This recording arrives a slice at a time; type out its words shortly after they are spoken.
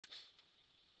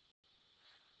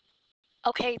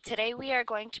Okay, today we are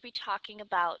going to be talking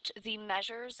about the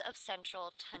measures of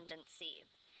central tendency.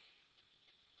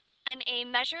 And a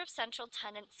measure of central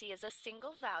tendency is a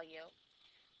single value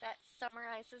that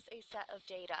summarizes a set of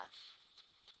data.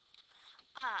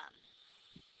 Um,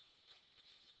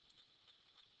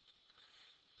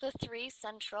 the three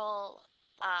central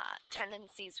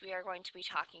tendencies we are going to be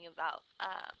talking about,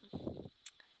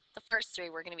 the first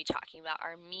three we're going to be talking about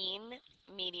are mean,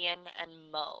 median, and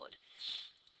mode.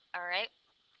 All right,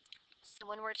 so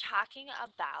when we're talking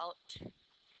about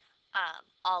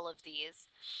all of these,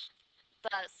 the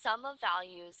sum of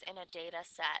values in a data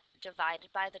set divided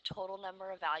by the total number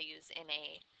of values in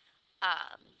a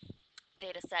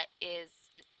data set is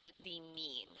the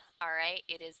mean. All right,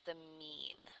 it is the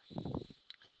mean.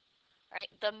 All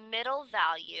right, the middle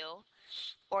value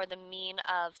or the mean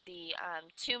of the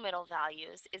two middle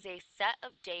values is a set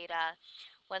of data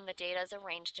when the data is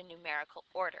arranged in numerical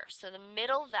order. So the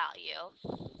middle value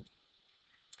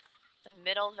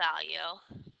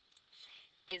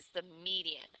is the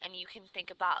median, and you can think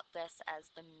about this as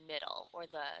the middle or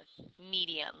the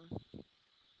medium.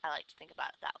 I like to think about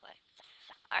it that way.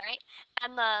 All right,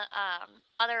 and the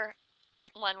other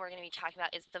one we're going to be talking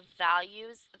about is the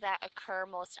values that occur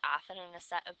most often in a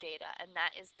set of data, and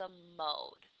that is the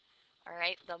mode. All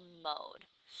right, the mode.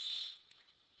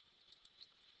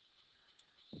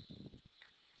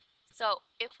 So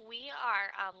if we are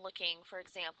looking, for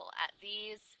example, at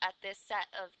this set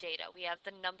of data, we have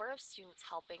the number of students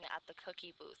helping at the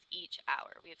cookie booth each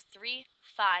hour. We have 3,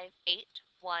 5, 8,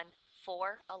 1,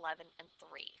 4, 11, and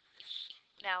 3.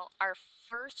 Now, our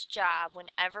first job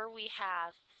whenever we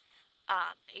have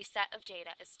a set of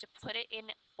data is to put it in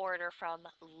order from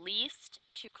least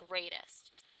to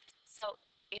greatest. So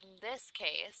in this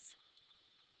case,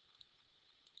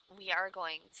 we are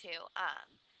going to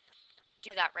do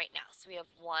that right now. So we have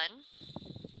 1,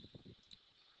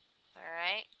 all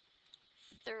right,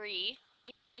 3,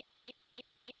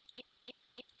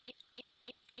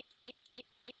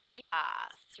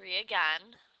 3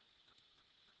 again,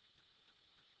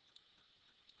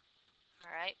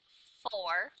 all right,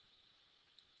 4,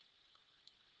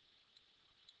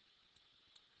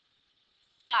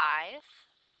 5,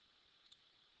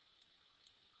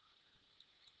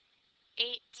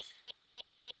 8,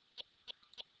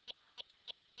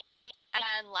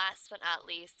 and last but not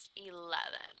least, 11.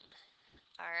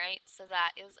 All right, so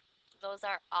those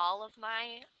are all of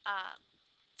my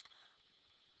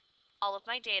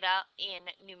data in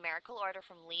numerical order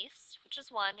from least, which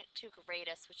is 1, to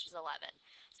greatest, which is 11.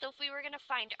 So if we were going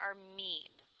to find our mean,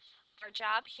 our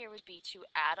job here would be to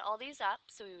add all these up.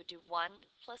 So we would do 1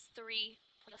 plus 3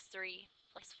 plus 3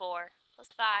 plus 4 plus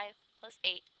 5 plus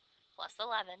 8 plus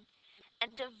 11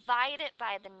 and divide it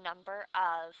by the number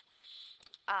uh,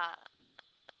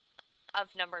 of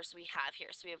numbers we have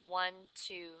here. So we have 1,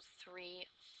 2, 3,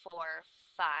 4,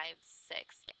 5,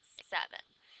 6, 7.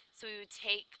 So we would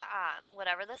take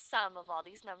whatever the sum of all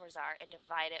these numbers are and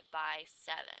divide it by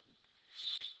 7.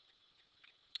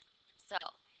 So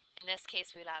in this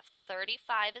case, we would have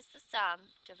 35 as the sum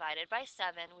divided by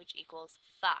 7, which equals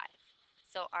 5.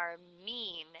 So our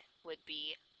mean would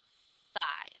be 5.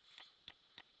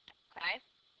 Okay?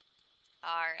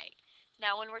 All right.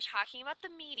 Now, when we're talking about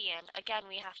the median, again,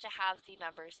 we have to have the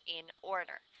numbers in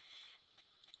order.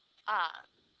 Um,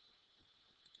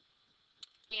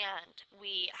 and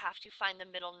we have to find the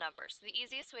middle number. So the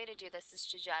easiest way to do this is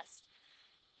to just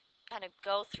kind of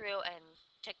go through and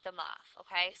tick them off.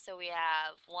 Okay? So we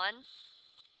have 1,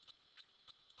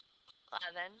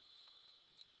 11,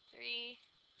 3,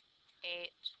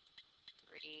 8,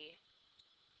 3,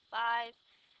 5,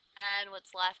 and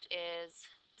what's left is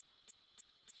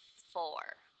 4,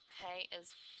 okay, is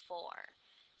 4.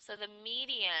 So the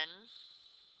median,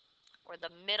 or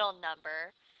the middle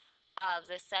number of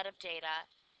this set of data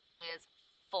is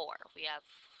 4.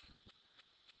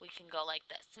 We can go like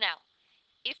this. Now,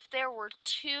 if there were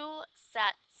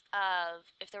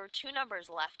if there were two numbers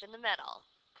left in the middle,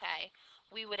 okay,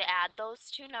 we would add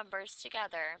those two numbers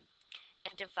together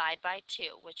and divide by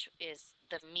 2, which is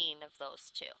the mean of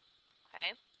those two,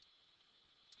 okay?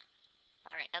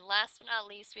 All right, and last but not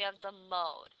least, we have the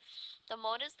mode. The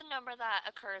mode is the number that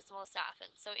occurs most often.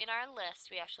 So in our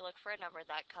list, we actually look for a number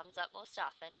that comes up most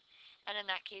often, and in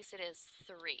that case, it is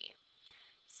 3.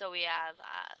 So we have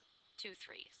 2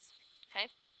 3s,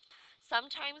 okay?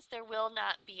 Sometimes there will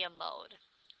not be a mode,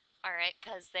 all right,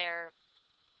 because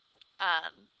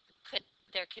um, could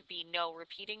there could be no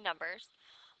repeating numbers.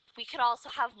 We could also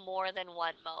have more than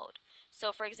one mode.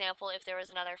 So for example, if there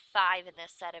was another 5 in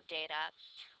this set of data,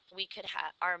 we could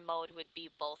have our mode would be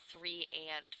both 3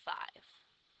 and 5.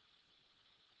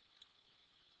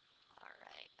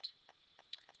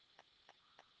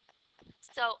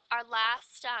 So our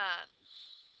last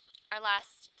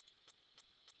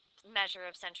measure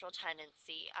of central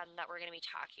tendency that we're going to be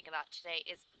talking about today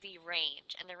is the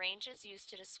range. And the range is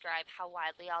used to describe how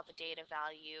widely all the data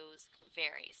values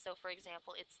vary. So for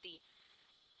example, it's the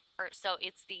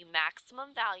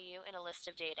maximum value in a list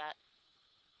of data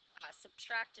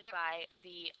subtracted by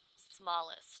the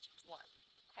smallest one.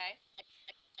 Okay?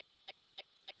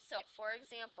 So for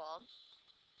example,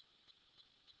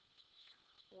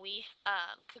 we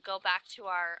could go back to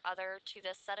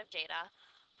this set of data.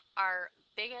 Our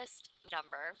biggest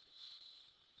number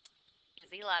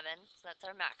is 11, so that's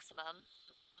our maximum,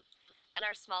 and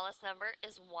our smallest number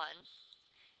is 1.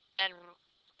 And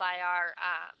by our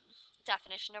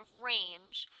definition of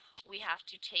range, we have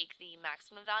to take the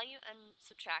maximum value and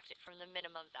subtract it from the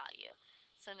minimum value.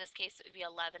 So in this case, it would be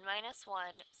 11 minus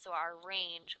 1, so our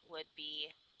range would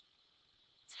be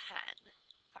 10.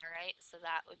 All right, so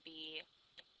that would be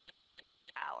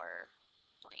our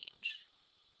range.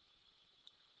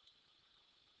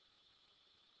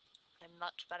 I'm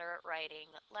much better at writing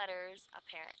letters,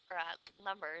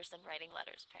 numbers than writing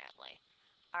letters, apparently.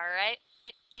 All right,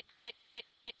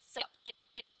 so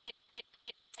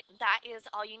that is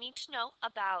all you need to know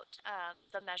about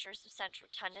the measures of central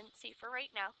tendency for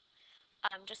right now.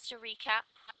 Just to recap,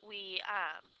 we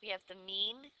have the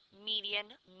mean,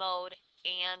 median, mode,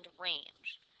 and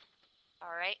range.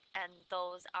 All right, and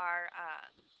those are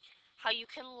how you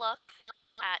can look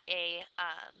at a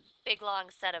big long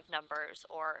set of numbers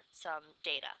or some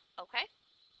data. Okay.